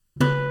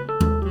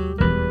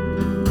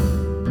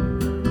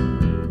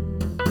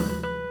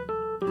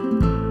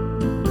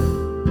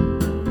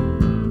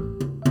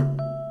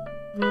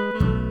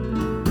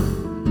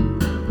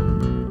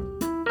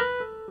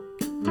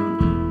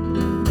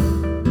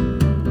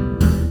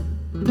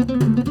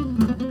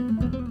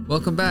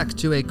Welcome back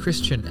to A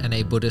Christian and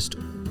a Buddhist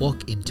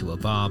Walk into a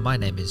Bar. My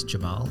name is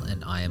Jamal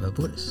and I am a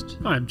Buddhist.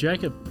 I'm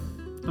Jacob.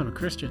 I'm a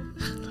Christian.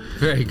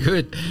 Very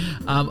good.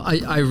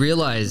 I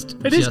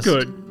realised... It is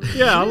good.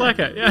 Yeah, I like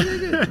it.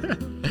 Yeah.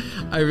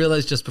 I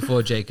realised just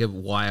before, Jacob,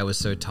 why I was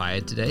so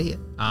tired today.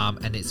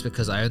 And it's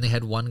because I only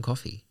had one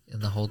coffee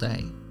in the whole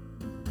day.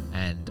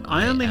 And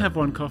I only have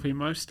one coffee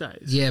most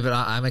days. Yeah, but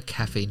I'm a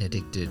caffeine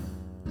addicted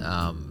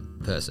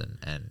person.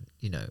 And,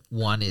 you know,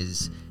 one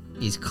is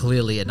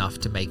clearly enough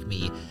to make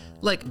me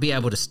be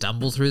able to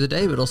stumble through the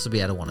day, but also be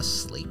able to want to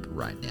sleep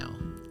right now.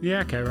 Yeah,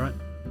 okay, right.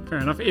 Fair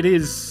enough. It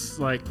is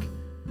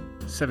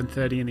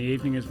 7:30 in the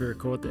evening as we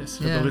record this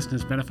for the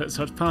listeners' benefit,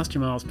 so it's past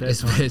Jamal's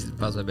bedtime. It's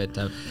past my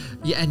bedtime.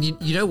 Yeah, and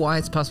you know why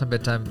it's past my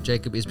bedtime,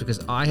 Jacob, is because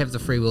I have the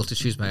free will to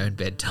choose my own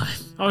bedtime.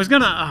 I was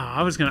gonna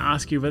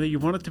ask you whether you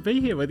wanted to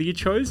be here, whether you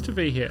chose to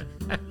be here.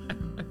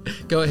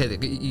 Go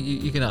ahead.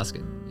 You can ask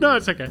it. No,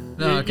 it's okay.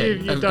 No, okay.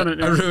 You've done it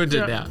now. I ruined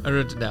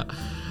it now.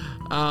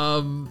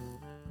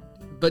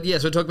 But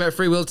yes, we're talking about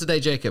free will today,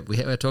 Jacob.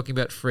 We're talking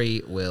about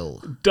free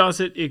will. Does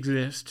it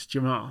exist,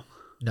 Jamal?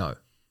 No.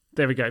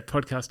 There we go.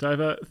 Podcast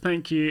over.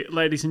 Thank you,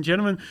 ladies and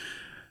gentlemen.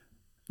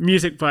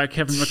 Music by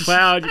Kevin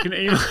MacLeod. You can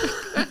email.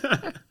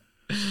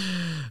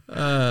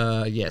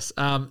 Yes.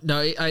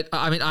 No.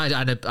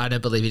 I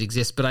don't believe it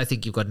exists, but I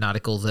think you've got an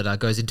article that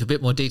goes into a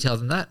bit more detail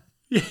than that.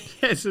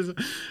 Yes, there's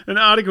an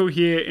article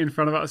here in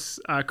front of us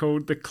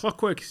called "The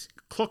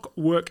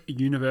Clockwork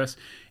Universe: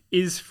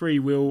 Is Free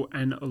Will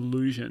an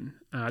Illusion?"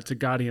 It's a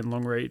Guardian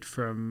long read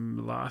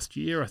from last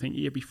year, I think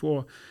year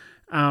before.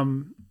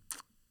 Going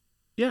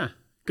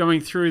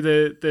through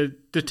the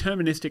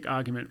deterministic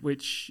argument,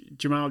 which,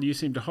 Jamal, you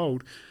seem to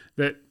hold,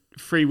 that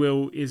free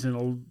will is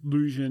an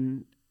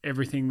illusion.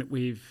 Everything that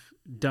we've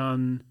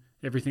done,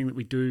 everything that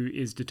we do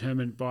is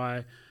determined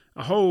by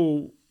a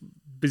whole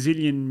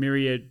bazillion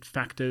myriad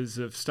factors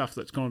of stuff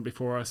that's gone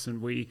before us,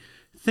 and we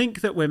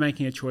think that we're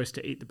making a choice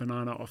to eat the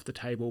banana off the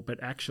table,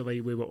 but actually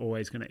we were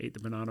always going to eat the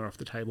banana off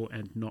the table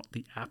and not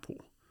the apple.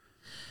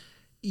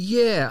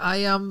 Yeah,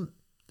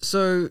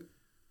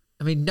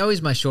 no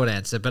is my short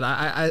answer, but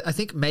I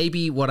think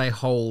maybe what I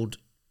hold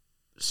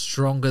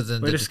stronger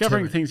than we're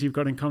discovering things you've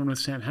got in common with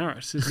Sam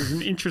Harris. This is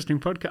an interesting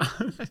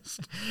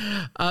podcast.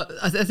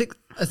 I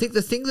think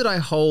the thing that I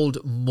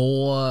hold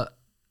more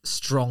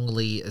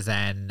strongly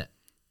than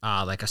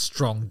a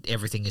strong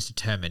everything is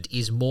determined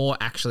is more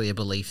actually a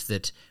belief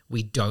that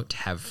we don't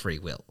have free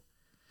will.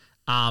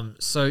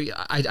 So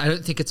I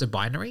don't think it's a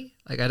binary.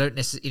 I don't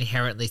necessarily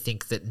inherently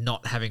think that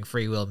not having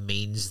free will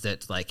means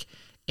that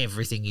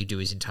everything you do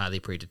is entirely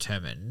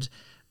predetermined.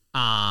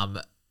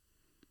 But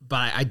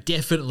I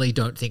definitely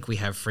don't think we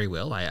have free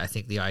will. I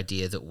think the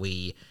idea that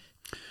we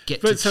get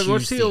to choose things. So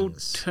what's the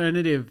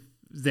alternative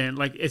then?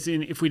 As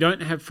in, if we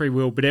don't have free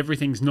will, but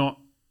everything's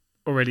not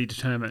already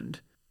determined,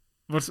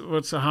 what's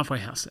the halfway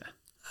house there?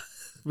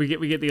 We get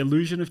the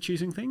illusion of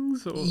choosing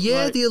things? Or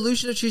the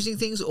illusion of choosing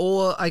things,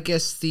 or I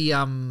guess the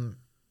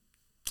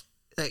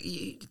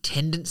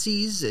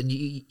tendencies, and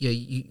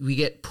we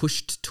get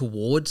pushed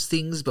towards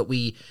things, but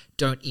we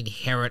don't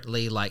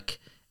inherently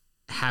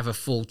have a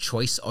full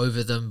choice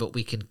over them, but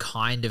we can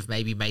kind of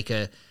maybe make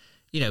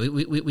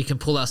we can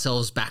pull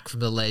ourselves back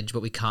from the ledge,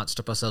 but we can't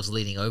stop ourselves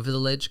leaning over the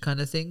ledge,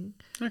 kind of thing.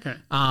 Okay.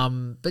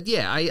 But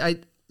yeah,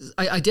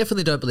 I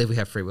definitely don't believe we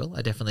have free will.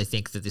 I definitely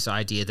think that this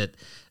idea that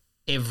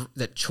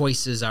that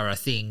choices are a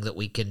thing that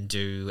we can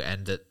do,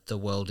 and that the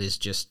world is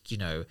just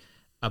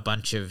a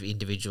bunch of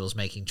individuals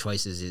making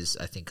choices is,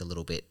 I think, a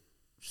little bit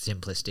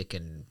simplistic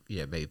and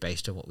maybe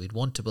based on what we'd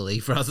want to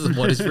believe rather than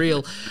what is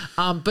real.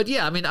 But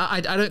yeah,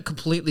 I don't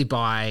completely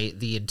buy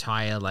the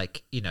entire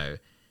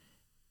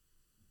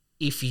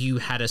if you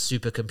had a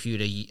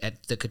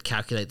supercomputer that could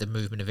calculate the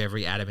movement of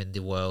every atom in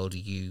the world,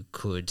 you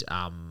could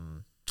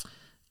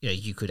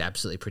you could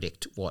absolutely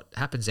predict what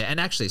happens there. And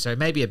actually, so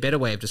maybe a better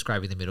way of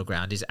describing the middle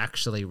ground is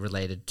actually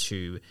related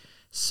to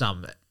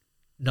some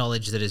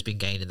knowledge that has been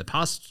gained in the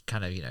past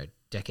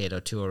decade or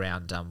two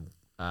around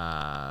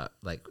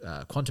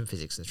quantum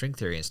physics and string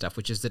theory and stuff,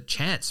 which is that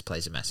chance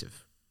plays a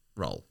massive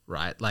role,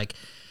 right?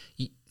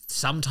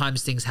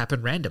 Sometimes things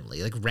happen randomly,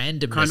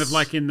 randomness. Kind of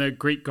like in the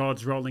Greek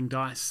gods rolling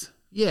dice.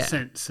 Yeah.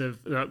 Sense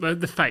of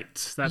the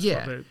fates. That's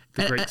what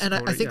the Greeks and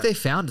I think they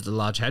found at the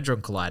Large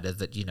Hadron Collider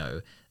that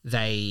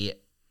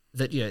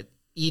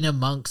in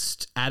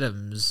amongst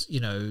atoms,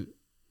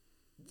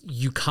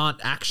 you can't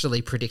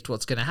actually predict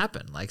what's going to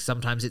happen.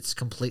 Sometimes it's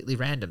completely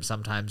random.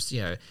 Sometimes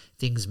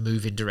things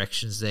move in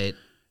directions that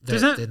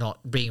they're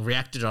not being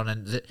reacted on,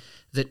 and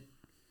that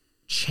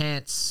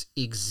chance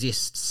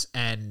exists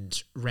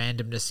and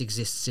randomness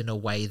exists in a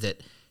way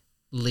that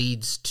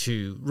leads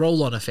to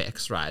roll-on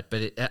effects, right?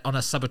 But on a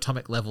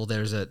subatomic level,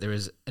 there is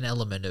an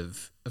element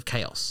of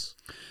chaos.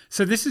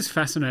 So this is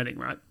fascinating,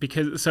 right?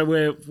 Because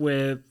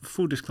we're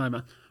full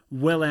disclaimer,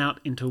 well out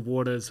into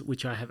waters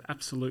which I have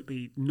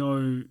absolutely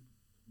no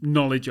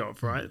knowledge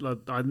of, right?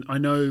 I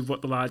know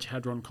what the Large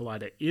Hadron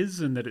Collider is,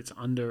 and that it's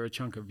under a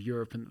chunk of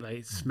Europe, and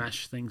they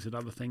smash things at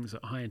other things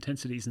at high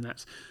intensities, and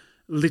that's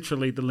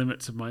literally the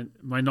limits of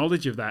my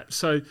knowledge of that.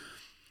 So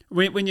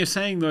When you're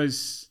saying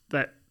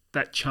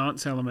that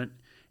chance element,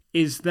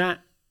 is that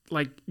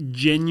like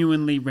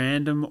genuinely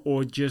random,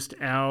 or just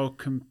our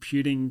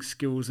computing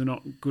skills are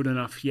not good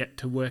enough yet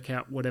to work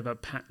out whatever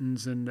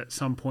patterns, and at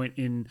some point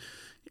in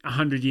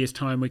 100 years'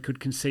 time we could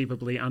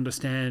conceivably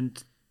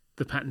understand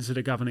the patterns that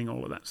are governing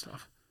all of that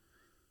stuff?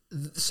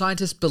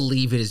 Scientists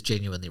believe it is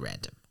genuinely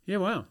random. Yeah,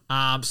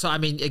 wow. So, I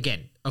mean,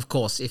 again, of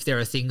course, if there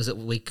are things that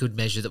we could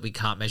measure that we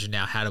can't measure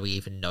now, how do we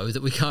even know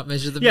that we can't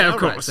measure them now? Yeah, of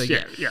course. Right?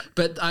 So, yeah.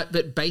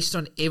 But based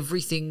on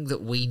everything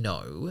that we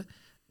know,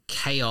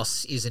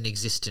 chaos is an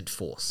existent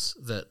force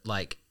that,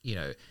 like, you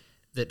know,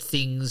 that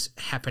things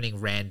happening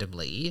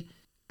randomly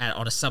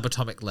on a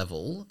subatomic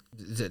level,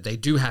 that they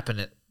do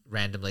happen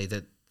randomly,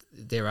 that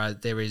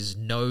there is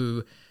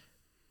no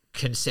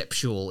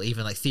conceptual,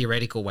 even like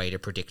theoretical way to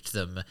predict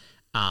them.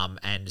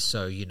 And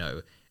so, you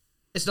know,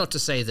 it's not to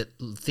say that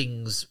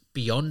things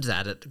beyond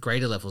that at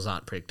greater levels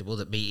aren't predictable,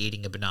 that me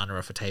eating a banana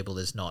off a table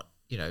is not,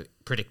 you know,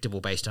 predictable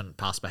based on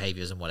past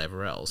behaviors and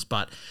whatever else.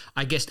 But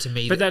I guess to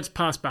me... But that's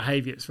past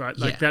behaviors, right?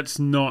 Like, that's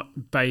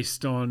not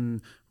based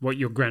on what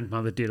your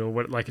grandmother did, or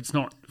what, like, it's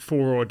not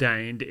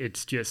foreordained.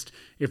 It's just,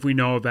 if we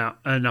know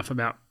enough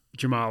about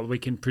Jamal, we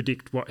can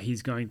predict what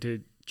he's going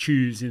to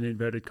choose, in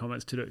inverted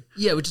commas, to do.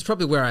 Yeah, which is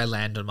probably where I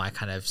land on my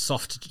kind of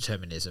soft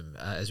determinism,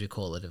 as we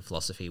call it in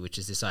philosophy, which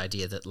is this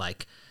idea that,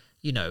 like,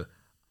 you know,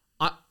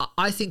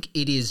 I think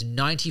it is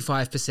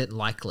 95%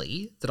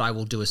 likely that I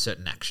will do a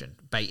certain action,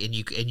 and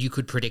you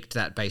could predict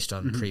that based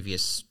on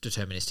previous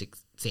deterministic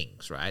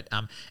things, right?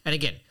 And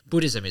again,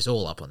 Buddhism is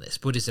all up on this.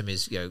 Buddhism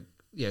is, you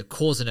know,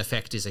 cause and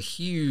effect is a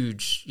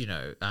huge, you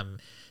know,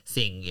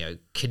 thing. You know,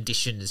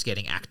 conditions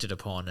getting acted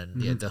upon,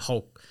 and you know,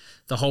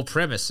 the whole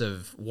premise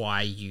of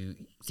why you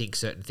think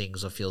certain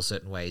things or feel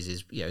certain ways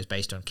is, you know, is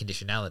based on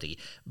conditionality.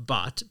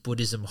 But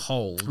Buddhism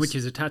holds, which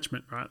is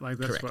attachment, right? Like,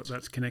 that's correct. what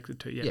that's connected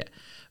to. Yeah.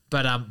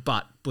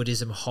 But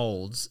Buddhism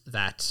holds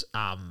that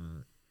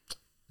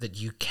that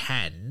you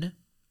can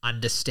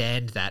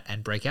understand that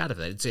and break out of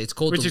it. It's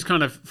called, which is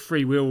kind of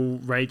free will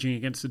raging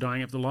against the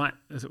dying of the light,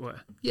 as it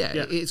were. Yeah,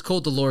 it's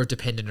called the law of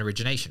dependent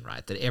origination,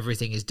 right? That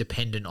everything is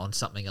dependent on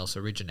something else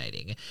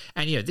originating.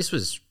 And you know, this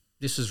was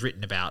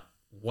written about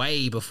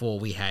way before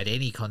we had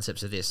any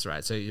concepts of this,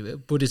 right? So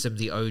Buddhism,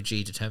 the OG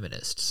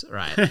determinists,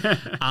 right?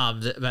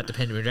 About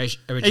dependent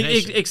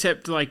origination.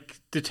 Except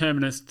like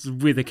determinists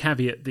with a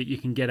caveat that you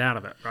can get out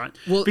of it, right?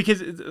 Well,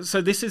 because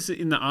so this is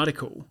in the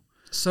article.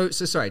 So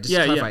sorry, just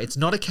to clarify, it's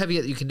not a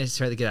caveat that you can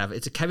necessarily get out of it.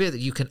 It's a caveat that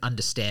you can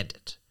understand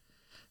it.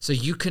 So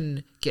you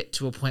can get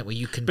to a point where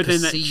you can But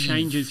then that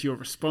changes your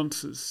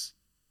responses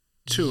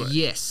to it.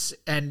 Yes.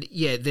 And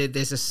yeah,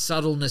 there's a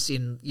subtleness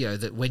in, you know,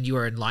 that when you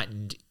are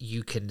enlightened,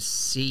 you can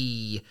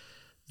see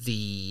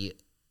the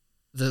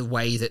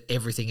way that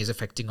everything is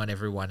affecting on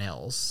everyone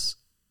else.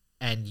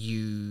 And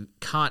you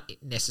can't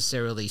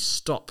necessarily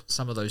stop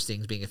some of those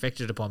things being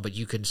affected upon, but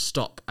you can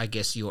stop, I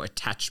guess, your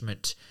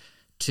attachment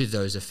to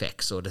those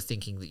effects, or to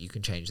thinking that you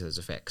can change those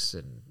effects.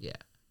 And yeah.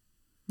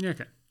 Yeah,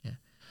 okay.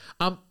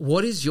 Yeah.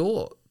 What is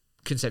your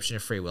conception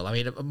of free will? I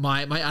mean,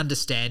 my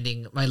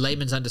understanding, my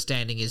layman's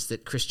understanding, is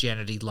that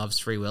Christianity loves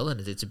free will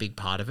and it's a big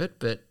part of it.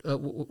 But where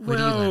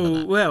do you land on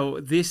that? Well,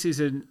 this is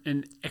an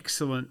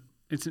excellent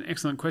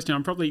question.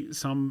 I'm probably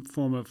some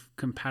form of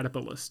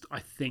compatibilist, I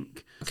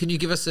think. Can you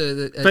give us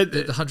the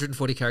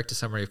 140 character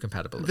summary of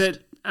compatibilist?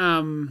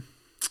 That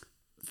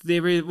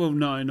there is, well,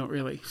 no, not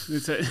really.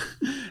 It's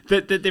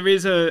that there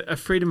is a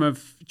freedom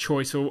of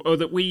choice, or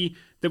that we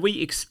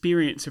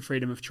experience a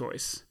freedom of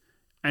choice.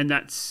 And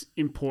that's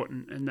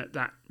important, and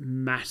that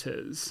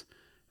matters.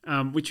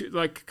 Which,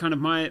 like, kind of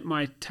my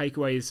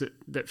takeaway is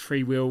that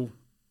free will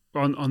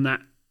on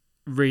that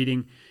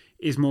reading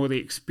is more the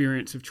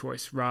experience of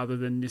choice rather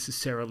than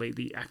necessarily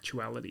the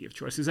actuality of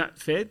choice. Is that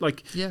fair?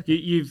 Like, yeah.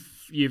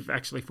 You've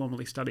actually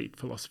formally studied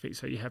philosophy,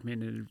 so you have me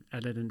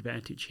at an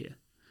advantage here.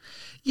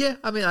 Yeah,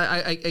 I mean,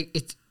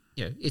 it's,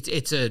 you know,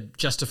 it's a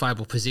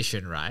justifiable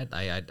position, right?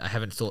 I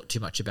haven't thought too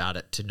much about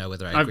it to know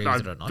whether I agree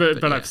with it or not.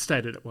 But yeah. I've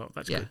stated it well.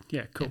 That's good.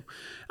 Yeah, cool.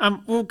 Yeah.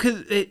 Well,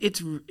 because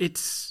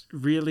it's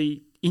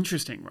really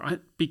interesting, right?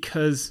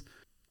 Because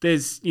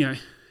there's, you know,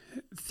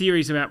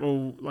 theories about,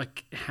 well,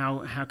 like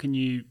how can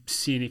you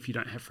sin if you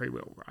don't have free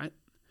will, right?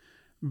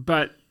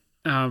 But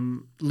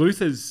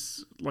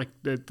Luther's, like,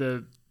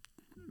 the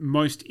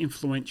most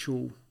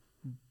influential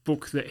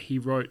book that he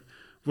wrote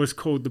was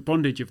called The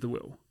Bondage of the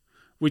Will,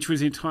 which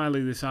was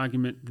entirely this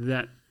argument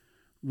that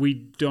we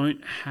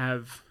don't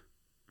have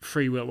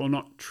free will, or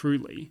not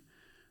truly.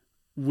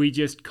 We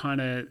just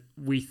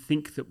we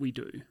think that we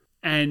do.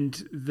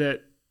 And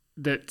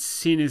that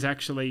sin is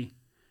actually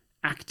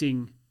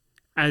acting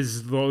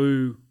as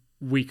though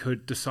we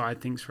could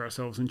decide things for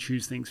ourselves and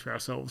choose things for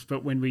ourselves.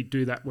 But when we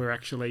do that,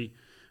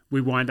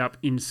 we wind up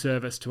in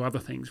service to other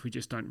things. We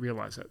just don't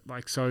realize it.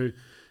 Like, so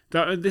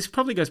this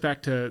probably goes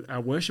back to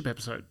our worship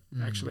episode,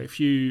 actually, a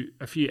few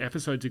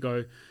episodes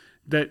ago,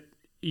 that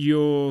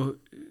you're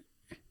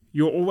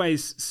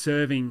always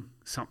serving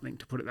something,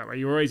 to put it that way.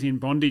 You're always in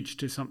bondage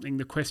to something.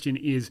 The question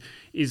is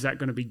that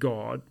going to be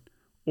God,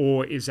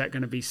 or is that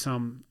going to be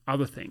some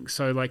other thing?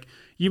 So like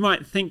you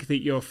might think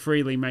that you're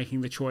freely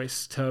making the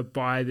choice to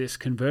buy this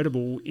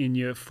convertible in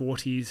your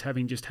 40s,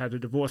 having just had a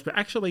divorce, but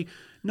actually,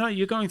 no,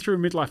 you're going through a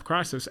midlife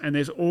crisis, and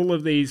there's all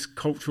of these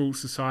cultural,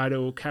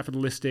 societal,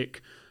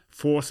 capitalistic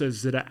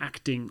forces that are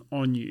acting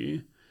on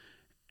you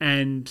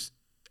and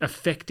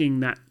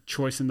affecting that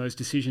choice and those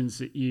decisions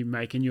that you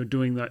make, and you're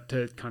doing that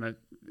to kind of,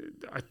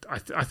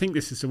 I think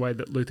this is the way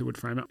that Luther would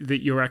frame it,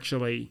 that you're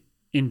actually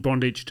in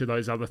bondage to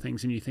those other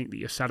things, and you think that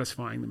you're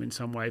satisfying them in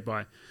some way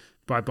by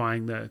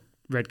buying the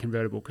red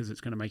convertible because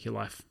it's going to make your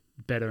life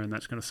better and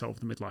that's going to solve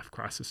the midlife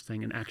crisis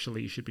thing, and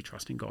actually you should be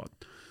trusting God.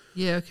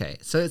 Yeah, okay.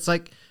 So it's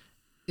like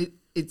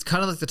it's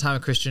kind of like the time a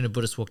Christian and a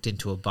Buddhist walked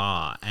into a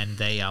bar and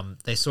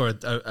they saw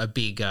a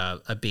big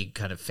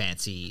kind of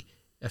fancy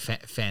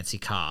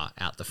car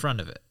out the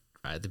front of it,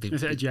 right? The big,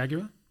 is that a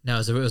Jaguar? No,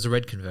 it was a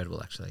red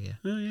convertible, actually. Yeah.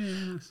 Oh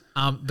yeah. Nice.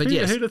 But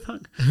yes, who'd have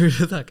thunk? Who'd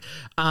have thunk?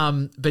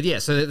 But yeah,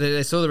 so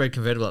they saw the red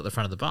convertible at the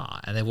front of the bar,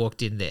 and they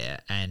walked in there,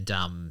 and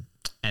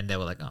they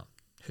were like, "Oh,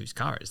 whose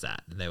car is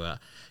that?" And they were,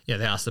 they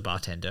asked the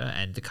bartender,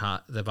 and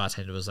the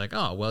bartender was like,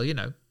 "Oh, well,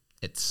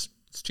 it's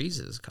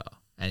Jesus' car,"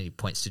 and he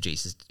points to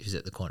Jesus, who's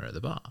at the corner of the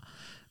bar,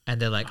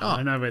 and they're like, "Oh,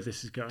 I know where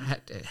this is going.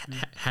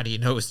 How do you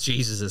know it's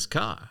Jesus'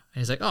 car?"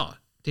 And he's like, "Oh,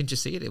 didn't you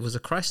see it? It was a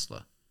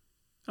Chrysler."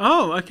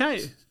 Oh,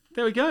 okay.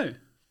 There we go.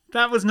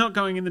 That was not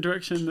going in the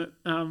direction that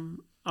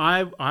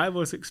I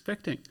was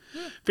expecting.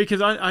 Yeah. Because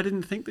I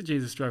didn't think that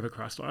Jesus drove a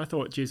Chrysler. I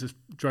thought Jesus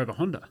drove a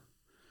Honda.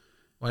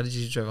 Why did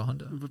you drive a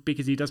Honda?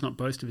 Because he does not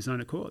boast of his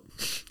own accord.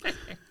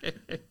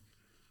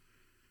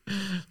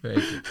 Very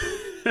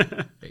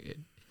good. Very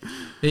good.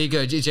 There you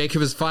go.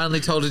 Jacob has finally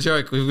told a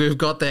joke. We've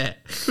got there.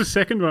 The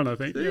second one, I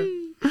think.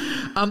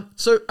 Yeah.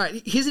 So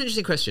here's an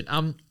interesting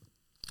question.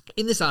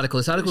 In this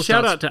article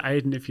shout out to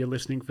Aiden if you're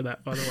listening for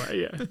that, by the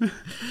way. Yeah.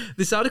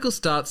 This article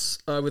starts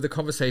with a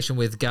conversation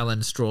with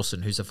Galen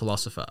Strawson, who's a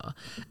philosopher,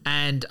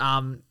 and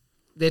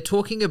they're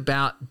talking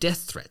about death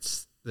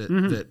threats that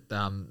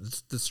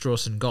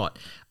Strawson got.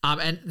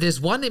 And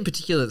there's one in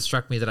particular that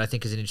struck me that I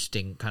think is an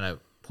interesting kind of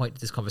point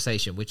to this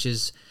conversation, which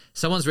is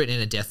someone's written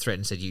in a death threat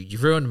and said,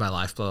 "You've ruined my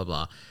life," blah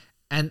blah blah,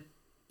 and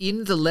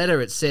in the letter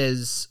it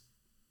says,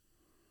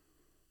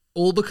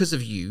 "All because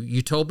of you.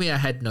 You told me I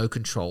had no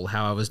control,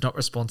 how I was not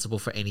responsible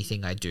for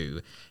anything I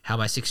do, how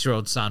my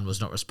 6-year-old son was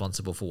not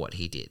responsible for what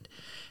he did."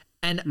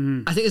 And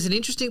I think there's an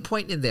interesting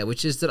point in there,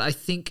 which is that I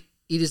think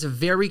it is a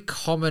very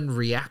common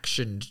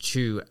reaction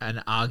to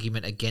an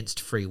argument against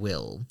free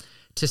will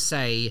to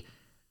say,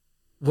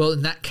 well,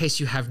 in that case,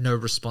 you have no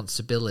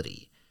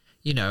responsibility,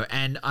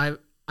 and I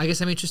guess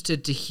I'm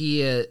interested to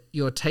hear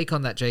your take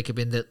on that, Jacob,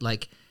 in that,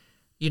 like,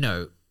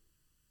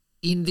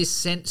 in this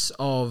sense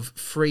of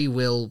free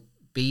will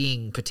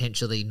being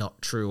potentially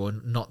not true or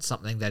not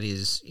something that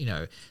is,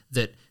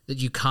 that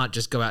you can't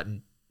just go out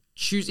and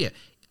choose. Yeah.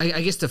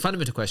 I guess the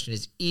fundamental question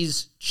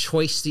is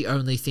choice the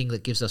only thing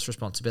that gives us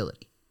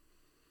responsibility?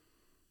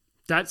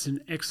 That's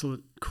an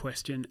excellent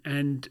question.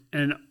 And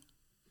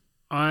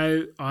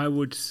I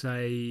would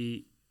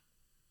say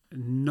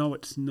no,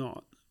 it's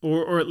not.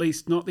 Or at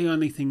least not the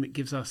only thing that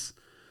gives us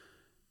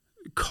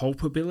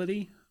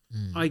culpability,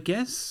 I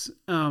guess.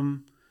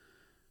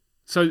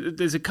 So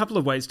there's a couple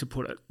of ways to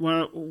put it.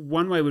 Well,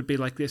 one way would be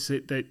like this,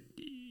 that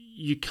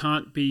you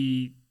can't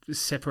be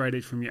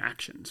separated from your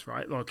actions,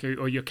 right? Like,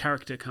 or your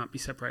character can't be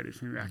separated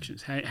from your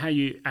actions. How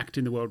you act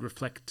in the world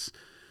reflects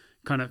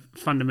kind of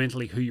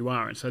fundamentally who you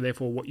are. And so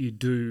therefore what you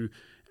do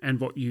and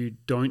what you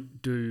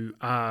don't do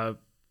are,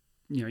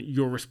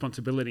 your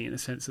responsibility in a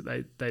sense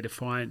that they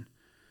define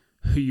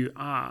who you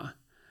are.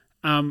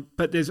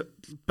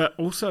 But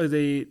also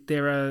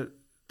there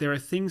are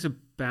things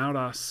about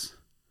us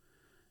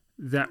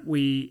that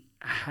we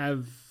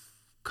have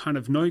kind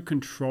of no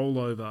control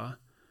over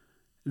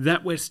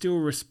that we're still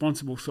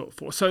responsible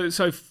for.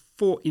 So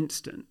for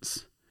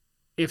instance,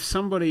 if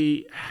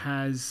somebody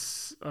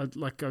has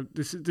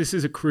this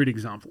is a crude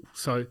example.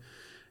 So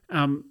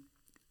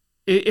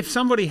if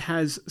somebody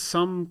has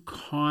some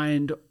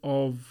kind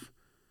of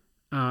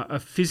a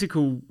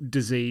physical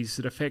disease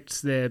that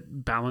affects their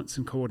balance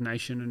and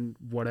coordination and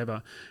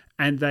whatever,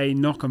 and they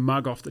knock a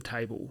mug off the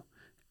table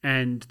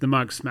and the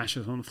mug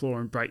smashes on the floor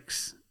and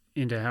breaks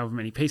into however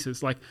many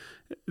pieces, like,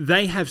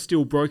 they have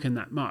still broken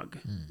that mug.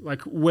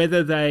 Like,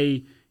 whether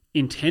they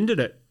intended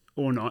it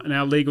or not, and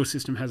our legal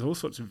system has all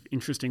sorts of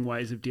interesting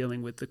ways of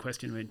dealing with the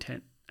question of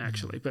intent,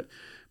 actually. But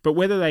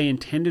whether they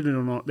intended it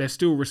or not, they're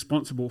still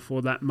responsible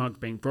for that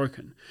mug being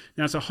broken.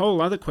 Now, it's a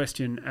whole other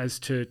question as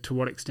to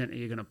what extent are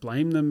you going to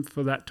blame them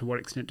for that, to what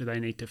extent do they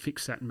need to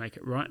fix that and make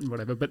it right and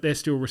whatever, but they're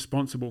still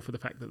responsible for the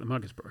fact that the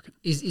mug is broken.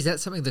 Is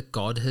that something that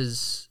God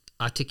has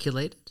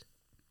articulated?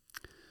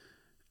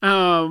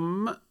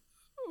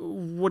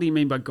 What do you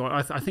mean by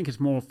God? I think it's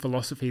more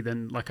philosophy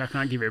than, like, I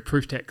can't give you a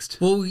proof text.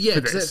 Well, yeah,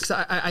 because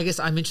I guess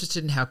I'm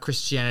interested in how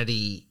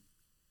Christianity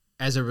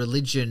as a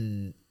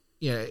religion,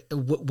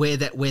 where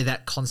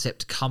that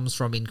concept comes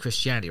from in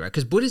Christianity, right?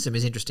 Because Buddhism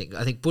is interesting.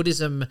 I think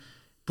Buddhism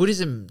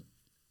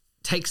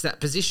takes that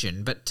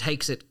position, but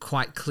takes it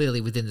quite clearly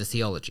within the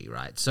theology,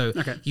 right? So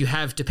Okay. you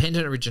have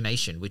dependent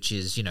origination, which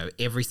is,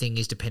 everything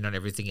is dependent on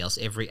everything else.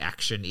 Every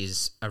action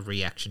is a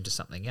reaction to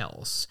something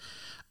else.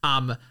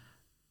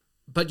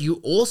 But you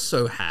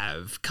also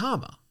have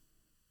karma,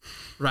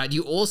 right?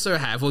 You also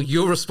have,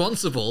 you're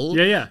responsible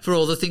for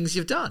all the things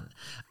you've done.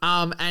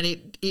 And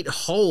it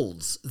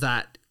holds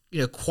that,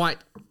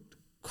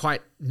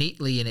 quite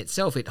neatly in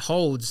itself. It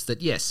holds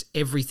that, yes,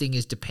 everything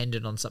is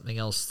dependent on something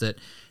else, that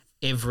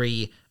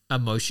every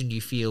emotion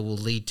you feel will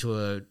lead to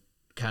a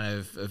kind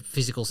of a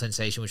physical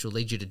sensation, which will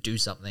lead you to do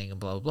something and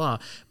blah, blah, blah.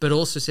 But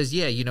also says,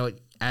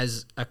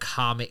 as a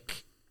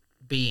karmic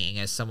being,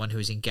 as someone who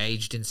is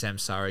engaged in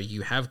samsara,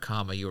 you have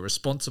karma, you're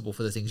responsible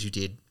for the things you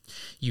did.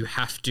 You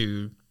have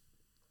to,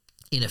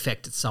 in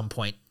effect, at some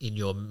point in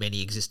your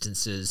many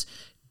existences,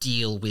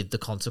 deal with the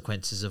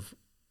consequences of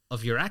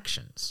your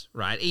actions,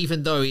 right?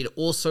 Even though it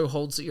also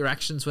holds that your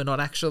actions were not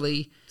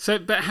actually. So,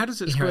 but how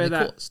does it square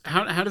that?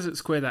 How does it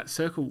square that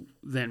circle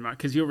then, right?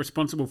 Because you're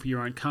responsible for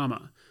your own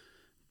karma,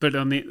 but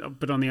on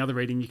the other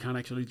reading, you can't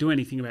actually do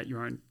anything about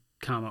your own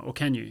karma, or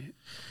can you?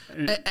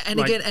 And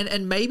again,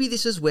 and maybe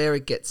this is where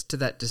it gets to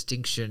that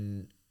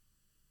distinction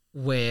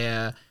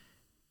where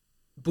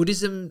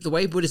Buddhism, the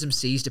way Buddhism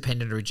sees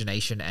dependent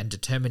origination and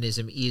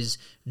determinism, is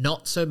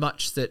not so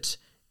much that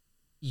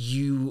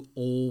you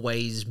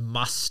always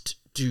must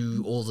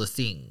do all the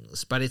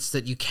things, but it's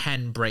that you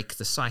can break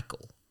the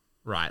cycle,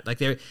 right? Like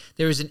there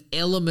is an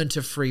element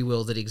of free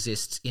will that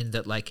exists in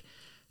that, like,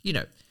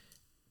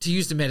 to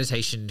use the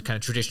meditation kind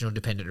of traditional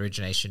dependent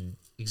origination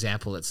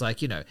example, it's like,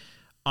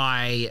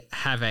 I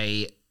have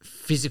a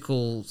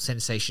physical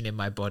sensation in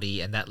my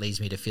body and that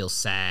leads me to feel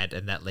sad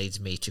and that leads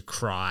me to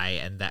cry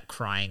and that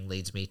crying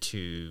leads me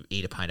to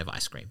eat a pint of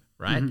ice cream,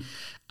 right?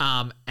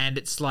 Mm-hmm. And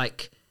it's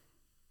like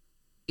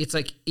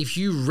if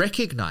you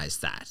recognize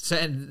that, so,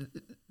 and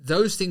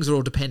those things are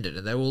all dependent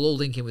and they will all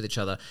link in with each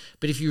other,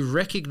 but if you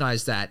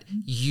recognize that,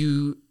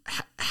 you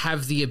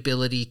have the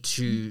ability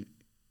to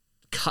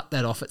cut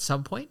that off at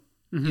some point.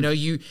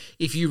 Mm-hmm.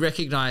 If you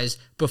recognize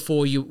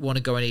before you want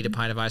to go and eat a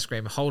pint of ice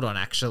cream, hold on,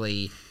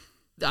 actually,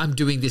 I'm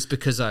doing this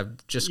because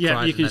I've just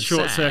cried. You can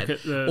short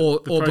circuit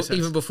the process.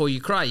 Even before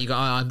you cry, you go,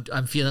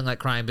 I'm feeling like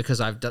crying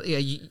because I've done.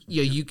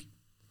 You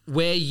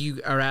where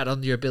you are at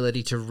on your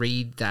ability to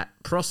read that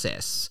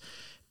process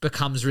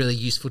becomes really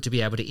useful to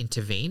be able to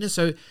intervene. And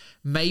so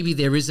maybe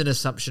there is an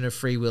assumption of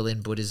free will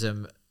in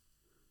Buddhism,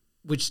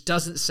 which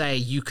doesn't say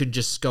you can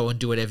just go and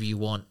do whatever you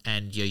want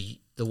and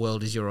the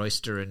world is your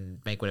oyster and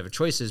make whatever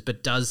choices,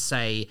 but does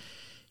say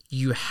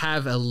you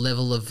have a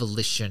level of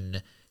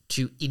volition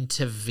to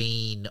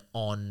intervene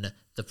on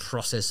the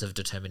process of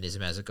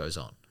determinism as it goes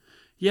on.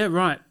 Yeah,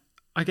 right.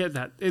 I get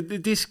that.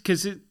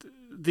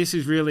 This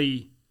is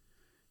really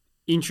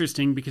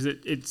interesting because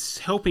it's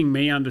helping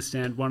me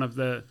understand one of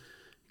the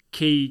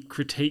key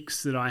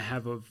critiques that I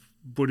have of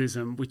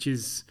Buddhism, which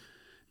is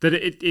that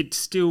it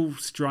still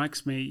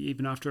strikes me,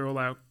 even after all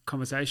our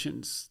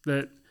conversations,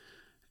 that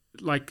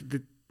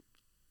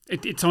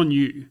it's on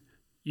you.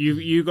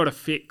 You got to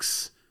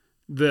fix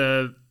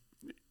the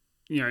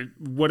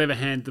whatever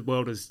hand the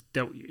world has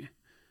dealt you,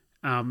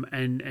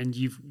 and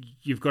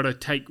you've got to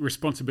take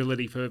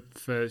responsibility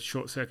for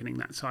short circuiting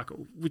that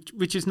cycle,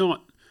 which is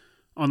not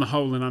on the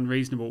whole an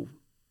unreasonable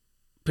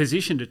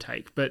position to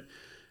take, but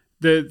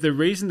the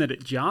reason that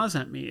it jars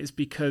at me is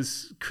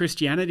because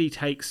Christianity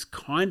takes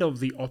kind of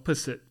the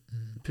opposite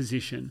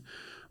position,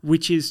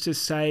 which is to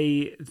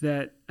say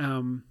that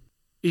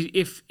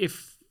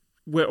if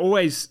we're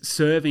always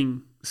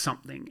serving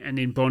something and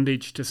in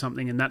bondage to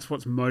something, and that's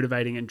what's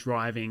motivating and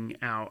driving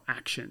our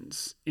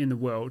actions in the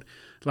world,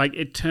 like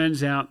it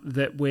turns out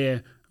that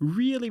we're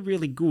really,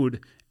 really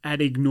good at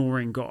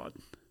ignoring God,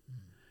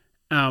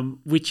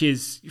 which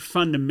is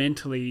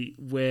fundamentally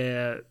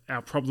where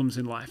our problems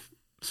in life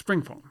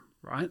spring from.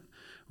 Right?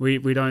 We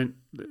don't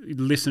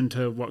listen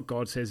to what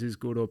God says is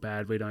good or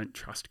bad. We don't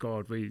trust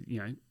God.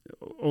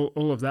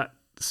 All of that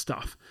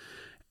stuff.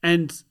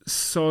 And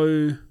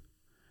so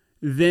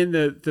then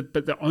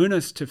the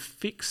onus to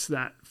fix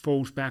that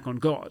falls back on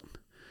God,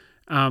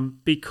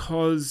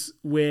 because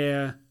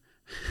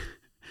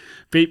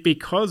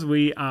because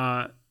we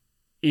are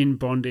in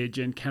bondage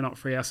and cannot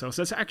free ourselves.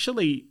 That's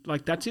actually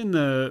that's in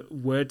the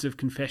words of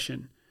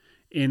confession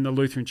in the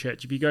Lutheran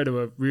Church. If you go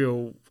to a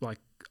real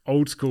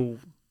old school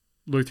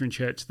Lutheran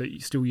church that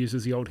still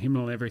uses the old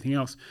hymnal and everything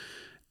else,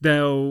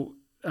 there'll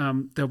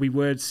be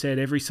words said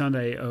every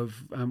Sunday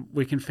of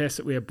we confess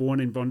that we are born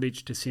in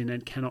bondage to sin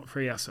and cannot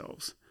free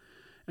ourselves.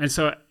 And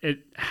so it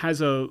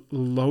has a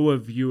lower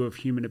view of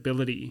human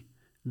ability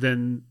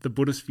than the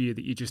Buddhist view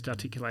that you just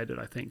articulated,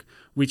 I think,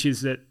 which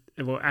is that,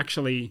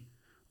 actually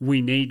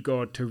we need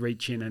God to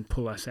reach in and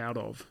pull us out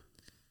of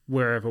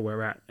wherever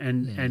we're at.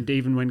 And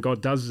even when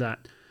God does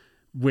that,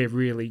 we're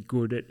really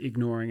good at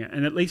ignoring it.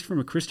 And at least from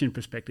a Christian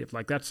perspective,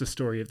 that's the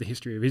story of the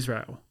history of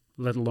Israel,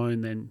 let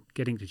alone then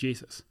getting to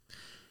Jesus.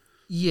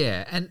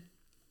 Yeah, and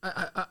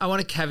I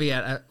want to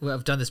caveat,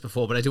 I've done this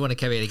before, but I do want to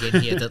caveat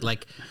again here that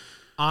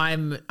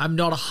I'm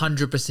not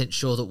 100%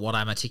 sure that what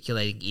I'm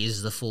articulating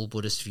is the full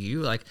Buddhist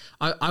view. Like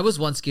I was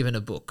once given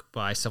a book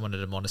by someone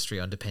at a monastery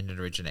on dependent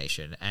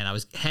origination, and I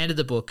was handed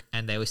the book,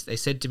 and they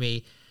said to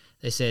me,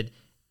 they said,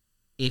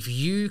 if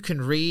you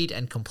can read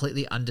and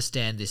completely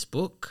understand this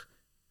book,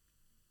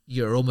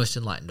 you're almost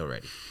enlightened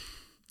already.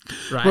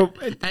 Right. Well,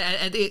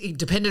 and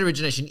dependent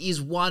origination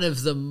is one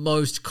of the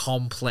most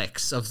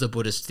complex of the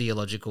Buddhist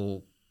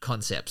theological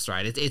concepts,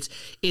 right?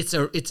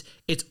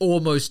 It's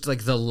almost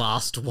like the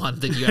last one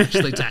that you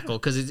actually tackle,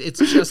 because it's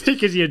just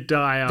because you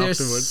die afterwards.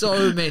 There's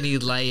so many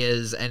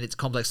layers and it's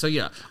complex. So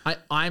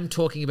I'm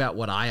talking about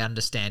what I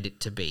understand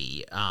it to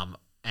be,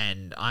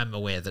 and I'm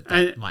aware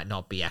that might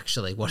not be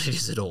actually what it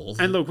is at all.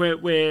 And look,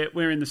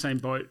 we're in the same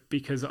boat,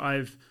 because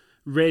I've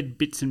read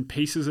bits and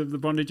pieces of The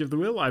Bondage of the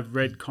Will. I've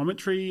read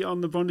commentary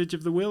on The Bondage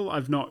of the Will.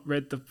 I've not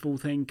read the full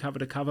thing cover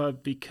to cover,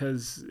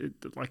 because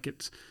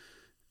it's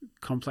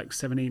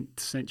complex 17th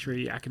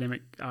century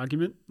academic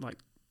argument, like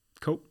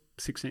cool,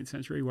 16th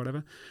century,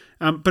 whatever.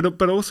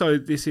 But also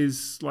this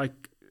is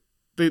like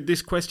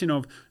this question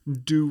of,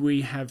 do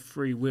we have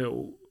free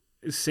will?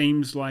 It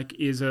seems like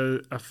is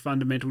a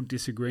fundamental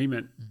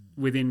disagreement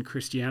within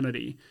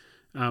Christianity.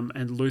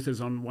 And Luther's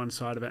on one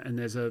side of it, and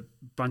there's a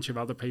bunch of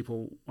other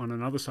people on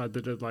another side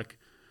that are like,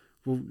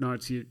 well, no,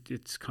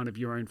 it's kind of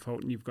your own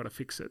fault and you've got to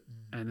fix it.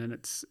 And then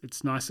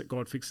it's nice that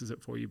God fixes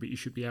it for you, but you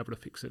should be able to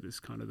fix it,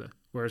 is kind of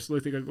whereas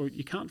Luther goes, well,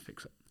 you can't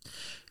fix it.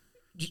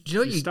 Do you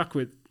know you're stuck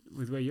with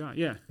where you are,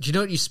 yeah. Do you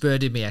know what you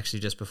spurred in me actually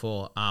just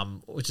before,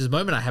 which is a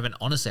moment I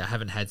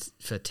haven't had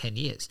for 10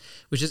 years,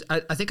 which is,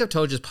 I think I've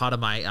told you as part of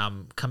my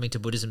coming to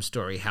Buddhism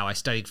story, how I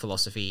studied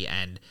philosophy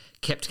and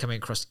kept coming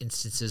across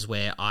instances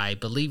where I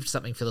believed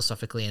something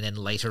philosophically and then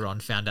later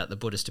on found out the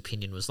Buddhist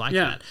opinion was like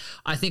that.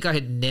 I think I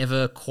had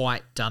never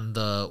quite done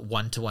the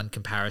one-to-one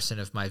comparison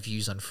of my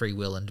views on free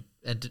will and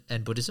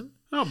Buddhism.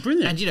 Oh,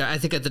 brilliant. And, I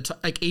think at the time,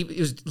 it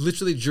was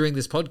literally during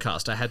this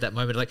podcast, I had that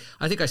moment. Like,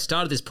 I think I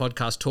started this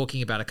podcast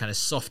talking about a kind of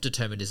soft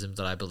determinism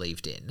that I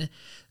believed in.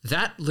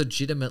 That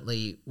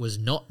legitimately was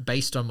not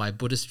based on my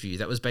Buddhist view.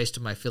 That was based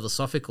on my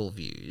philosophical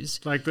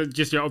views. Like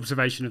just your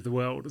observation of the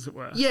world, as it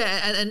were.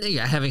 Yeah, and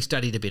having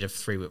studied a bit of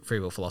free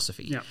will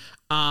philosophy. Yeah.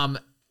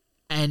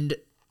 And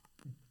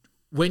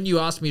when you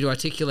asked me to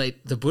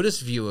articulate the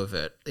Buddhist view of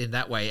it in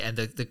that way, and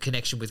the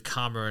connection with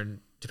karma and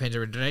dependent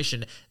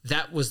origination,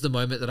 that was the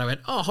moment that I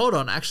went, oh, hold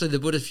on, actually the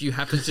Buddhist view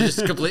happens to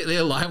just completely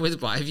align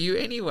with my view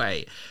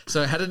anyway.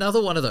 So I had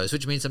another one of those,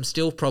 which means I'm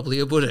still probably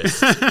a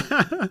Buddhist.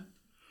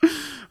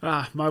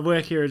 My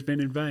work here has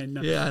been in vain.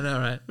 No. Yeah, I know,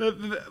 right?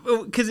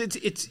 Because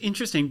it's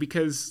interesting,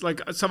 because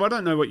so I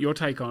don't know what your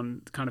take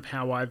on kind of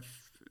how I've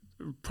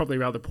probably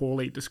rather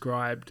poorly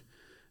described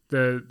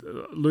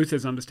the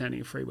Luther's understanding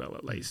of free will,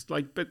 at least.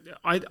 But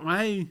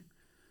I'm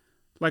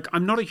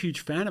not a huge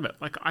fan of it.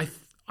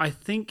 I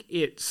think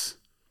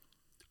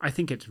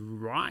it's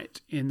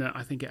right in that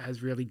I think it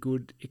has really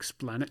good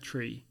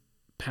explanatory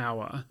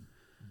power,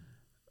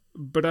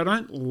 but I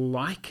don't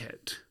like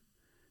it,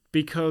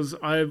 because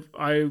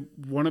I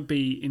want to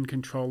be in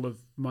control of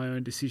my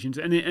own decisions.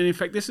 And in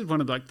fact, this is one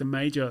of the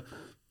major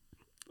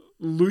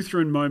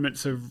Lutheran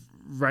moments of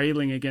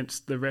railing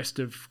against the rest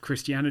of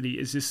Christianity,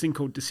 is this thing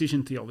called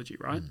decision theology,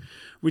 right?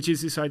 Which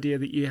is this idea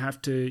that you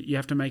have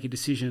to make a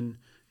decision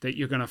that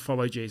you're going to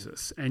follow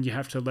Jesus, and you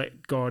have to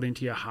let God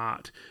into your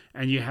heart,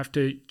 and you have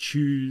to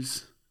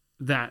choose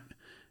that.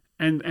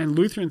 And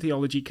Lutheran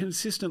theology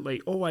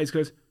consistently always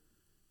goes,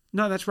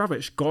 no, that's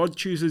rubbish. God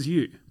chooses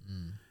you.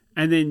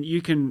 And then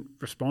you can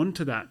respond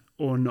to that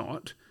or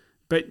not,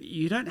 but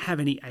you don't have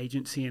any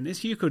agency in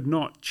this. You could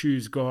not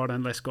choose God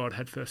unless God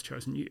had first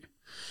chosen you.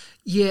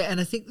 Yeah, and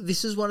I think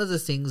this is one of the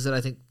things that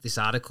I think this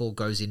article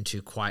goes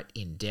into quite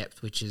in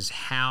depth, which is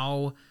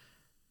how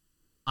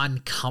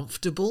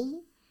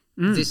uncomfortable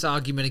this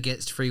argument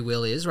against free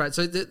will is, right?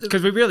 So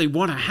because we really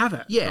want to have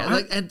it. Yeah,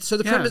 right? and so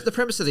the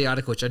premise of the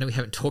article, which I know we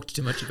haven't talked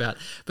too much about,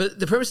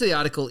 but the premise of the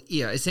article,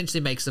 essentially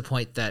makes the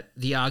point that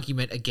the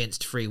argument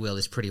against free will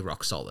is pretty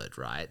rock solid,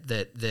 right?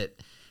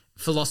 That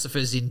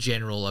philosophers in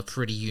general are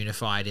pretty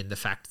unified in the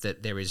fact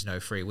that there is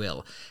no free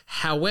will.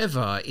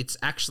 However, it's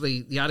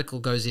actually, the article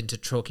goes into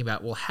talking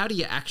about, well, how do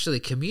you actually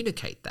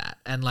communicate that?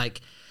 And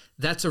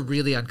that's a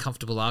really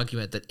uncomfortable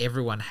argument that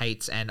everyone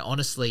hates, and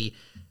honestly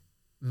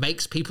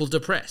makes people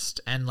depressed.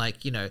 And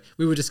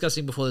we were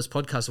discussing before this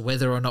podcast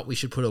whether or not we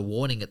should put a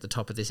warning at the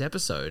top of this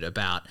episode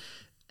about,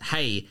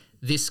 hey,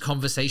 this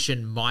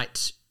conversation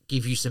might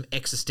give you some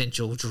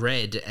existential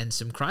dread and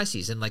some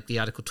crises. And the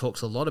article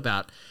talks a lot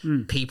about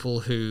people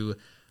who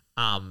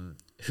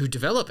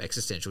develop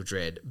existential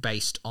dread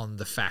based on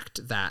the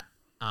fact that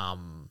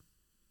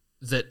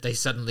that they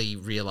suddenly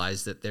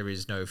realize that there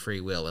is no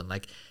free will, and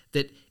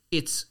that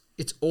it's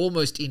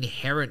almost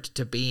inherent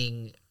to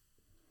being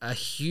a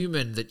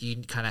human that you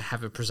kind of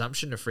have a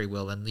presumption of free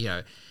will. And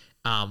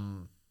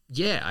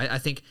I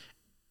think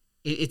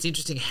it's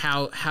interesting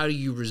how do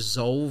you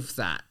resolve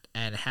that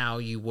and how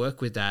you work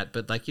with that.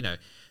 But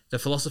the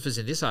philosophers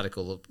in this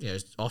article,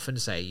 often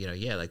say,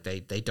 like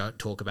they don't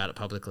talk about it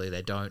publicly.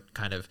 They don't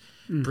kind of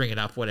bring it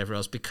up, whatever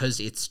else, because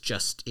it's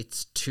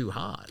too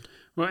hard.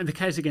 Well, in the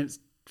case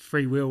against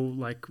free will,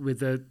 like with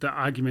the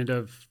argument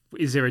of,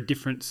 is there a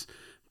difference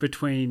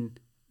between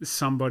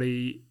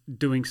somebody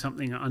doing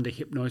something under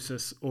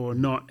hypnosis or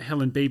not?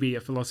 Helen Beebe,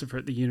 a philosopher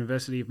at the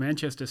University of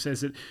Manchester,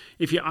 says that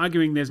if you're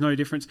arguing there's no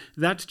difference,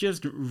 that's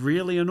just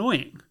really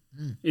annoying.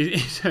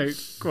 So,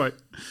 quote.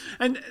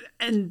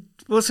 And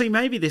we'll see,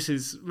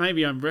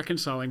 maybe I'm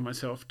reconciling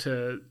myself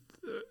to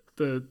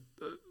the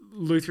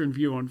Lutheran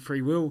view on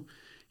free will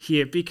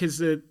here, because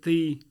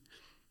the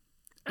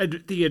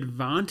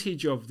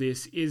advantage of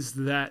this is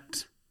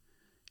that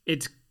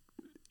it's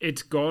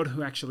God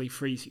who actually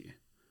frees you.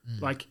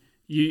 Like,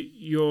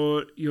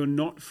 you're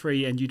not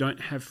free, and you don't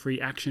have free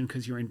action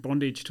because you're in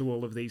bondage to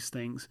all of these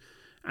things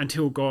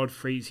until God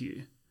frees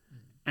you.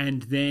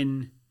 And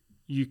then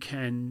you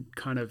can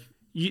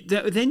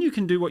then you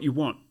can do what you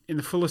want in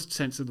the fullest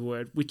sense of the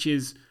word, which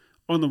is,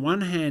 on the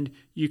one hand,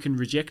 you can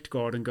reject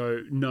God and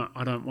go, no,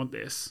 I don't want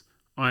this.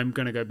 I'm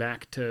going to go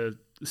back to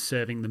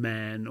serving the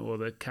man or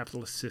the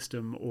capitalist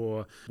system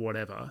or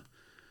whatever.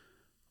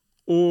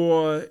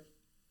 Or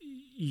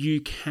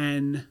you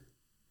can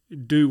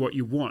do what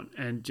you want.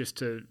 And just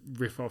to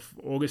riff off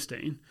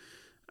Augustine,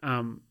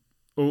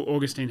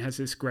 Augustine has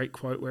this great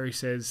quote where he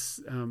says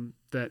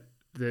that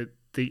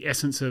the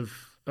essence of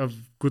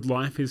good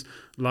life is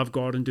love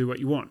God and do what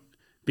you want.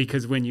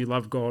 Because when you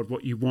love God,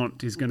 what you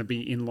want is going to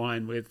be in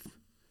line with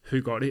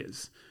who God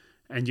is,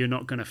 and you're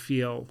not going to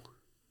feel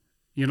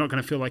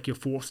like you're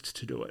forced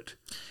to do it.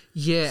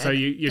 Yeah. So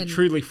you're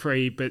truly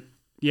free, but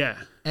yeah.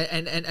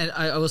 And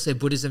I will say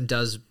Buddhism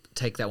does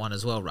take that one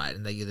as well, right?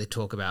 And they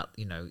talk about,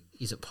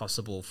 is it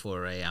possible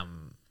for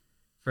an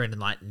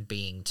enlightened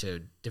being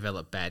to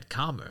develop bad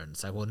karma? And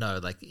say, well,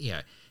 no,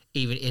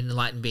 even an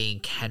enlightened being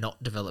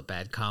cannot develop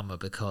bad karma,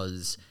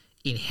 because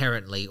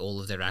inherently all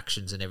of their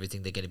actions and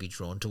everything they're going to be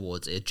drawn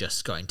towards are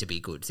just going to be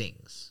good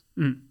things.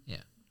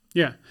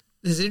 Yeah.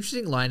 There's an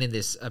interesting line in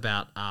this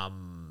about,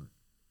 and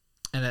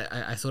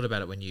I thought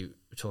about it when you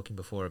were talking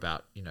before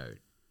about,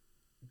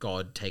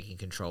 God taking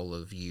control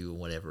of you and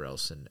whatever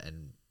else,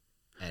 and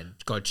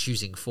God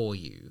choosing for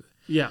you.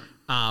 Yeah.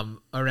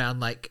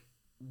 Around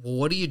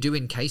what do you do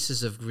in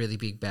cases of really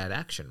big bad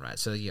action, right?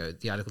 So,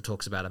 the article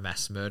talks about a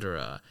mass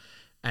murderer,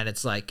 and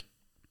it's like,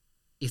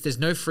 if there's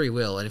no free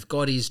will, and if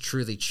God is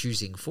truly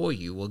choosing for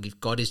you, well, if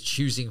God is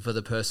choosing for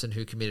the person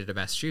who committed a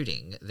mass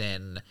shooting,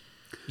 then,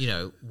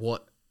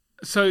 what's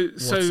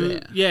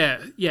there?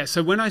 Yeah.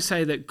 So when I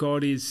say that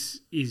God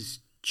is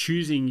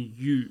choosing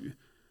you,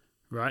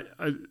 right?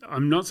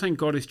 I'm not saying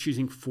God is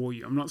choosing for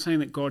you. I'm not saying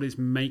that God is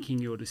making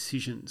your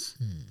decisions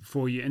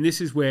for you. And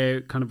this is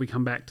where kind of we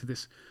come back to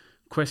this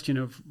question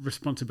of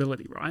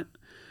responsibility, right?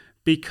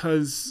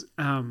 Because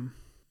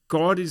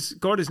God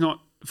is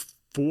not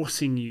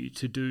forcing you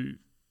to do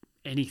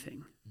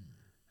anything.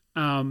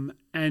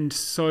 And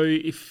so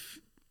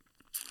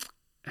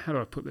how do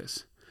I put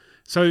this?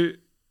 So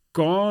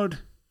God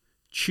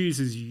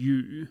chooses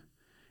you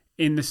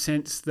in the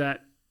sense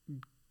that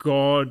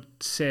God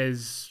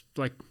says,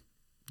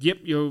 yep,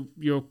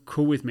 you're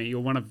cool with me.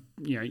 You're one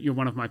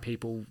of my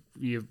people.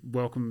 You're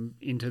welcome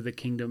into the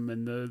kingdom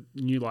and the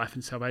new life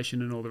and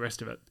salvation and all the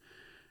rest of it.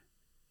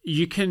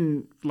 You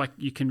can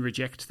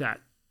reject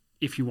that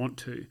if you want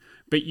to,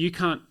 but you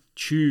can't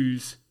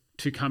choose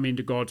to come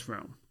into God's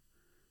realm.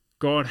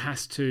 God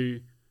has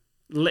to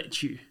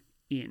let you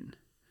in,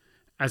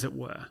 as it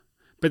were.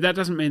 But that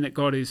doesn't mean that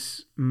God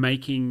is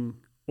making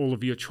all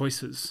of your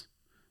choices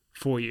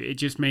for you. It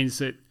just means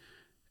that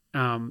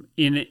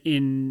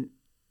in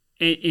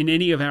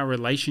any of our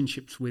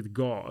relationships with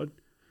God,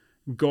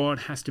 God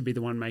has to be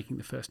the one making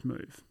the first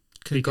move.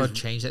 Could God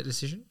change that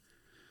decision?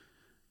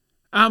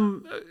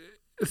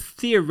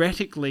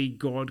 Theoretically,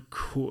 God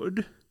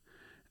could.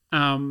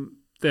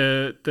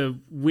 The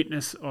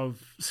witness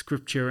of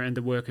Scripture and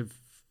the work of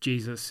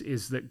Jesus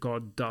is that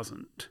God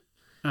doesn't.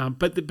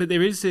 But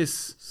there is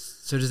this.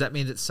 So does that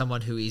mean that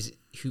someone who is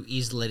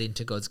led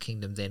into God's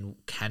kingdom then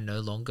can no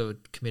longer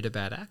commit a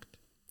bad act?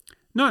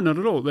 No, not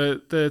at all.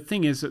 The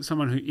thing is that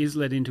someone who is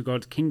led into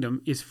God's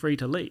kingdom is free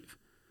to leave,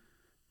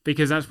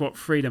 because that's what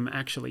freedom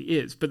actually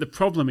is. But the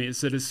problem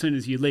is that as soon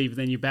as you leave,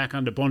 then you're back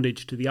under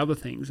bondage to the other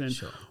things. And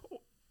sure.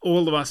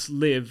 All of us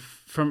live,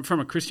 from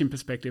a Christian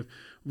perspective,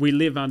 we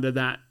live under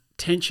that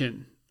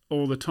tension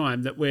all the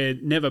time that we're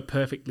never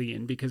perfectly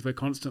in, because we're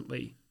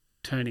constantly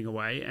turning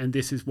away. And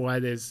this is why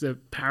there's the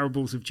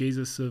parables of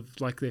Jesus of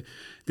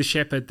the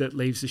shepherd that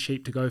leaves the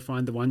sheep to go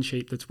find the one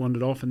sheep that's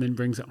wandered off and then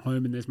brings it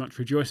home, and there's much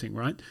rejoicing,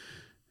 right?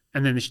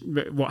 And then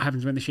what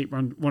happens when the sheep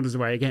wanders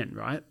away again,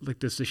 right?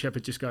 Does the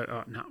shepherd just go,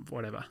 oh, no,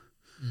 whatever?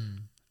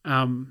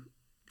 And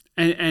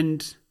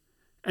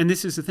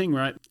this is the thing,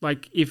 right?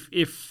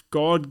 If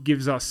God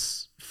gives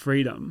us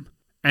freedom,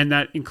 and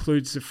that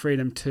includes the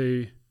freedom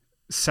to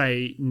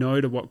say no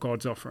to what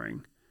God's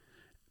offering,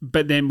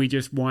 but then we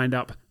just wind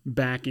up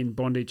back in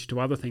bondage to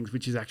other things,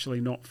 which is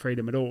actually not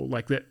freedom at all.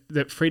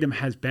 That freedom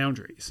has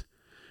boundaries.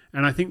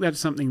 And I think that's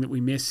something that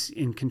we miss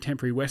in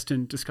contemporary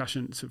Western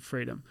discussions of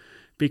freedom,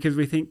 because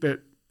we think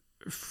that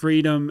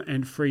freedom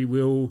and free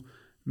will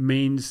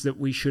means that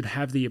we should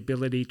have the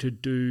ability to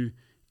do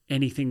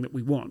anything that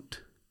we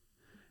want.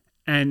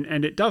 And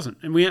it doesn't.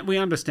 And we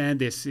understand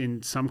this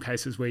in some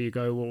cases where you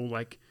go, well,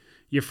 like,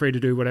 you're free to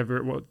do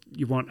whatever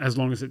you want as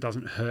long as it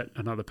doesn't hurt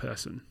another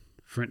person,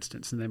 for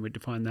instance. And then we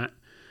define that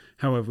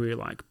however we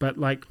like. But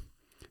like,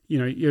 you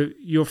know,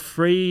 you're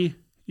free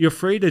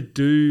to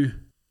do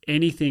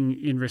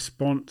anything in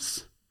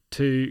response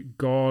to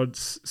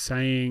God's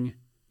saying,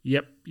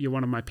 yep, you're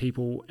one of my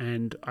people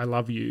and I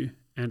love you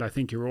and I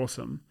think you're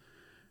awesome.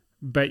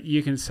 But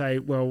you can say,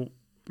 well,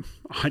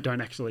 I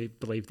don't actually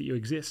believe that you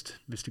exist,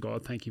 Mr.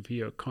 God. Thank you for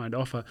your kind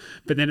offer.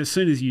 But then as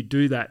soon as you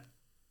do that,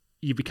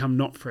 you become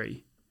not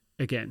free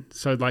again.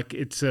 So like,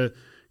 it's a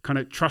kind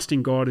of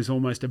trusting God is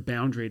almost a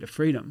boundary to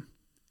freedom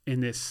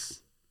in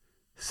this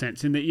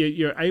sense, in that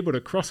you're able to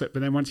cross it,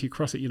 but then once you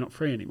cross it, you're not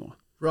free anymore.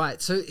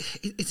 Right. So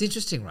it's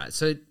interesting, right?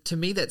 So to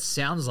me, that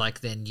sounds like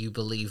then you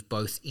believe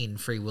both in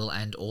free will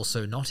and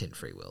also not in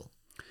free will.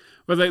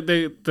 Well,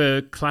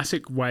 the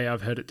classic way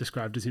I've heard it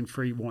described is in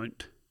free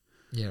won't.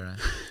 Yeah,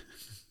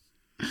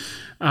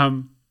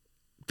 right.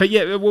 But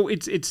yeah, well,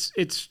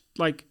 it's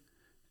like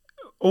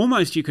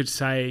almost you could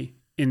say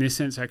in this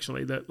sense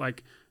actually that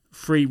like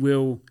free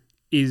will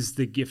is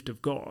the gift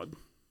of God.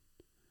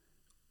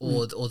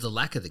 Or the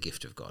lack of the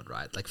gift of God,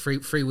 right? Like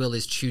free will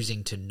is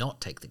choosing to not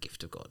take the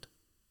gift of God.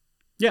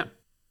 Yeah.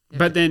 Okay.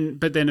 But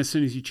then as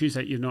soon as you choose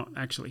that, you're not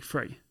actually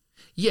free.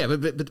 Yeah,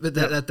 but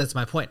that's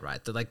my point,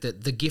 right? That like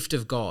the gift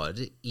of God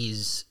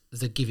is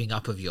the giving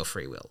up of your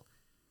free will.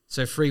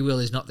 So free will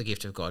is not the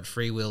gift of God.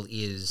 Free will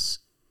is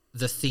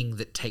the thing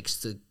that takes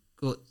the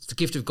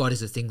gift of God is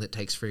the thing that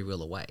takes free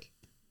will away.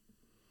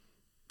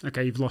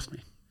 Okay, you've lost me.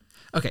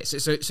 Okay,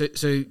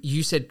 so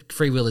you said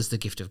free will is the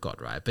gift of God,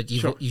 right? But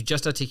you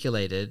just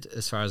articulated,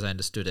 as far as I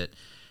understood it,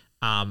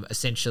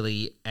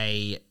 essentially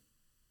a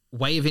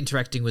way of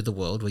interacting with the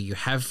world where you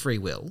have free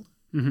will,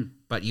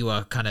 but you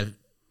are kind of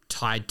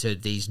tied to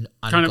these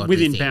ungodly kind of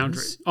within things.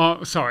 Boundaries.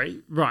 Oh,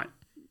 sorry, right.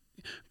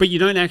 But you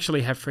don't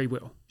actually have free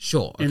will.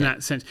 Sure. Okay. In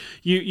that sense.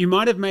 You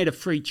might have made a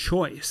free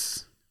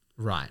choice.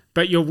 Right.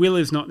 But your will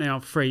is not now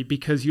free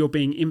because you're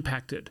being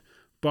impacted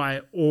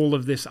by all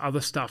of this other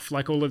stuff,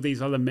 like all of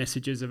these other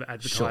messages of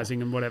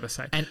advertising and whatever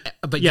say. And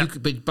but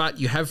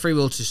you have free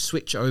will to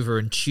switch over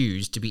and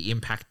choose to be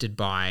impacted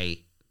by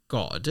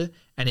God,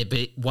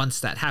 but once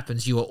that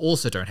happens, you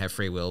also don't have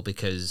free will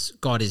because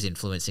God is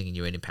influencing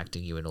you and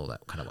impacting you in all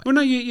that kind of way. Well,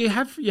 no, you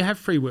have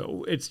free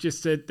will. It's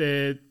just that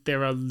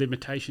there are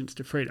limitations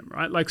to freedom,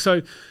 right? Like,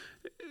 so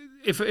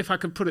if I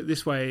could put it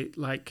this way,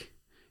 like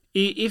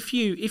if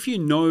you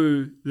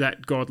know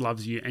that God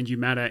loves you and you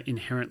matter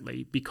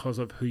inherently because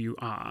of who you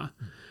are,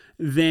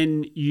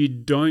 then you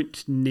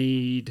don't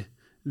need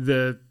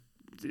the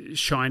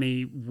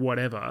shiny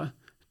whatever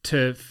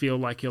to feel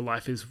like your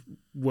life is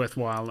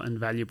worthwhile and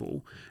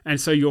valuable. And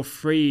so you're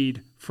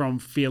freed from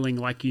feeling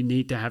like you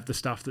need to have the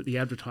stuff that the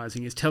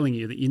advertising is telling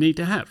you that you need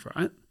to have,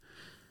 right?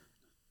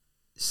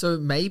 So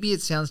maybe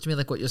it sounds to me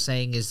like what you're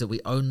saying is that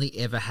we only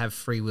ever have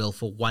free will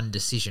for one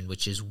decision,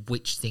 which is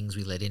which things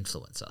we let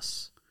influence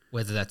us,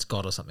 whether that's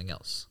God or something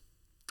else.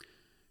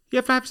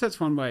 Yeah, perhaps that's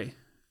one way.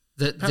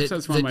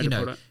 That's one way to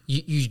put it.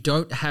 You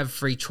don't have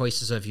free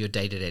choices over your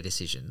day-to-day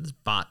decisions,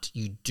 but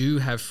you do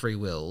have free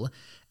will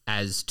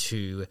as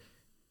to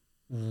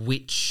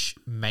which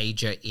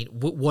major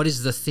what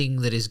is the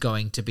thing that is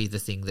going to be the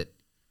thing that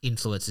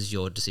influences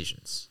your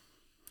decisions.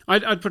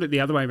 I'd put it the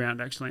other way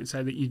around actually and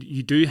say that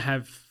you do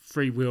have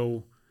free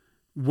will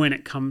when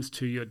it comes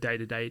to your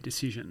day-to-day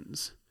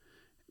decisions,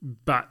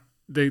 but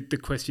the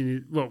question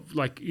is, well,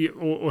 like,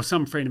 or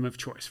some freedom of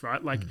choice,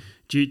 right? Like,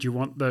 do you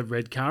want the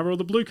red car or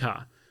the blue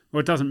car? Well,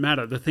 it doesn't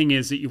matter. The thing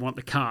is that you want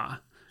the car,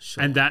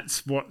 and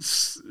that's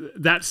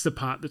the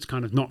part that's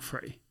kind of not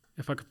free,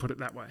 if I could put it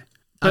that way.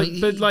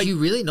 But like, do you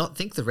really not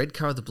think the red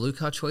car or the blue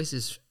car choice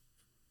is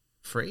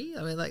free?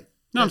 I mean, like,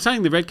 no, I'm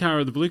saying the red car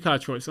or the blue car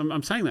choice.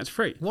 I'm saying that's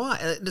free.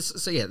 Why?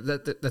 So yeah,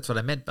 that's what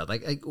I meant. But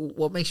like,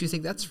 what makes you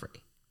think that's free?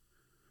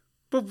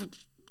 Well,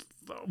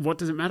 what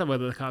does it matter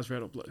whether the car's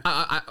red or blue?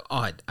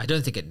 I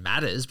don't think it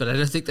matters, but I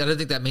don't think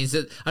that means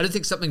that. I don't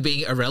think something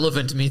being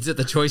irrelevant means that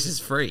the choice is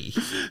free.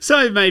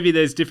 So maybe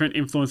there's different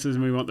influences,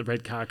 and we want the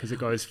red car because it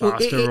goes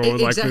faster.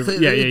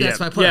 Exactly. That's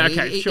my point.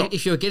 Yeah, okay, sure.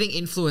 If you're getting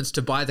influenced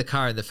to buy the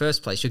car in the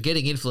first place, you're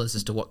getting influence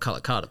as to what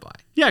color car to buy.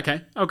 Yeah,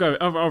 okay.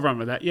 I'll run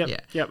with that.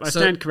 Yep. I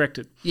stand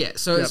corrected. Yeah.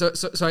 So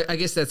I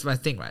guess that's my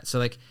thing, right? So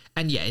like,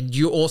 and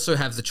you also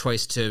have the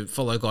choice to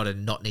follow God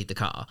and not need the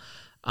car.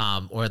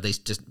 Or at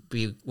least just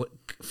be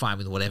fine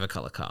with whatever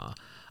color car.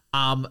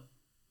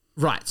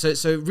 Right.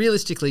 So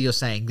realistically, you're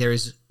saying there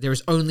is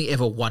only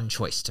ever one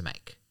choice to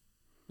make,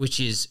 which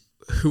is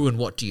who and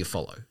what do you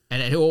follow,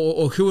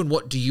 or who and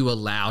what do you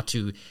allow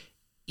to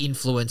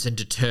influence and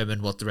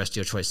determine what the rest of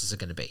your choices are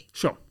going to be.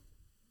 Sure.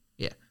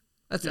 Yeah.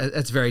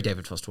 That's very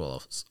David Foster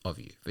Wallace of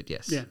you, but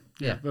yes.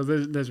 Yeah. Well,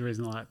 there's a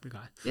reason I like the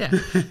guy. Yeah.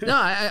 No,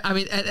 I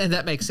mean, and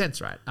that makes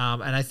sense, right?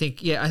 And I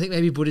think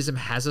maybe Buddhism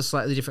has a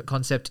slightly different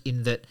concept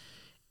in that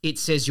it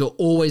says you're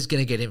always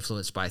going to get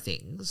influenced by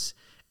things,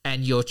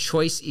 and your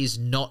choice is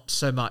not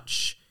so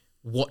much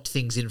what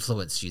things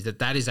influence you,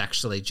 that is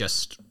actually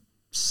just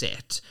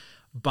set,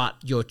 but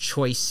your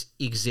choice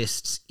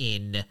exists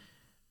in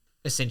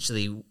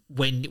essentially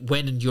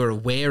when you're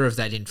aware of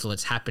that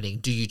influence happening,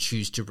 do you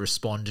choose to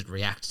respond and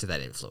react to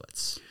that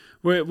influence?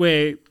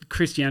 Where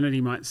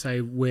Christianity might say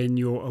when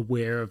you're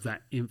aware of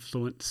that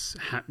influence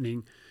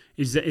happening,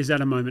 is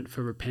that a moment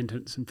for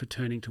repentance and for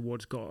turning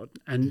towards God,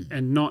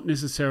 and not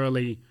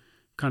necessarily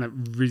kind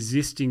of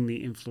resisting the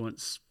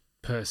influence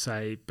per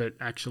se, but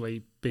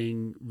actually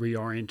being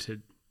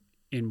reoriented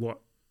in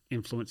what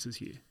influences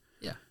you.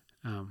 Yeah.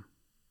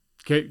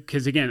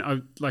 Because again,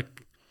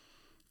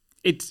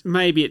 it's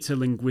a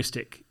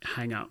linguistic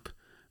hang up,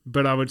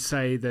 but I would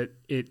say that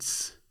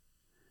it's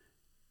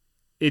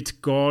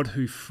God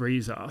who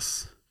frees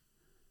us,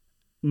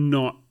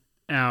 not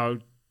our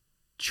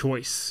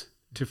choice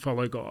to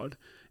follow God.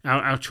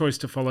 Our choice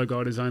to follow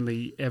God is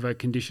only ever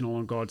conditional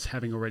on God's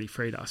having already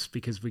freed us,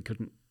 because we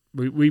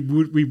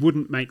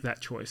wouldn't make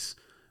that choice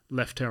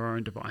left to our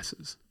own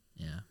devices.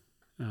 Yeah.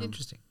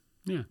 Interesting.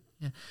 Yeah.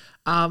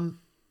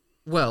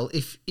 Well,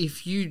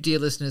 if you, dear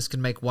listeners,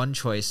 can make one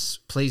choice,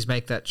 please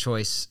make that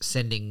choice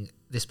sending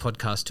this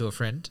podcast to a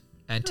friend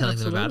and telling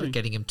them about it,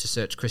 getting them to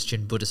search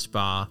Christian Buddhist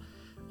Bar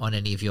on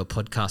any of your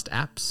podcast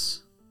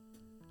apps.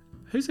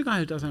 Who's the guy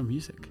who does our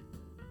music?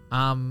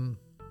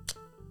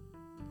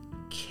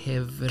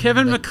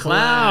 Kevin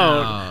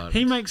MacLeod.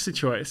 He makes the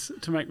choice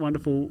to make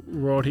wonderful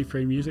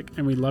royalty-free music,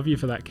 and we love you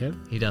for that, Kev.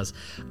 He does.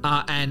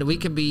 And we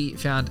can be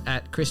found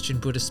at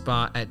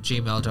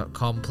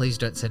christianbuddhistbar@gmail.com. Please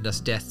don't send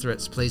us death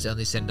threats. Please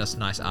only send us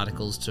nice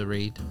articles to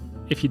read.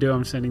 If you do,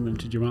 I'm sending them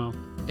to Jamal.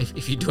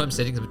 If you do, I'm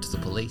sending them to the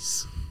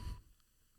police.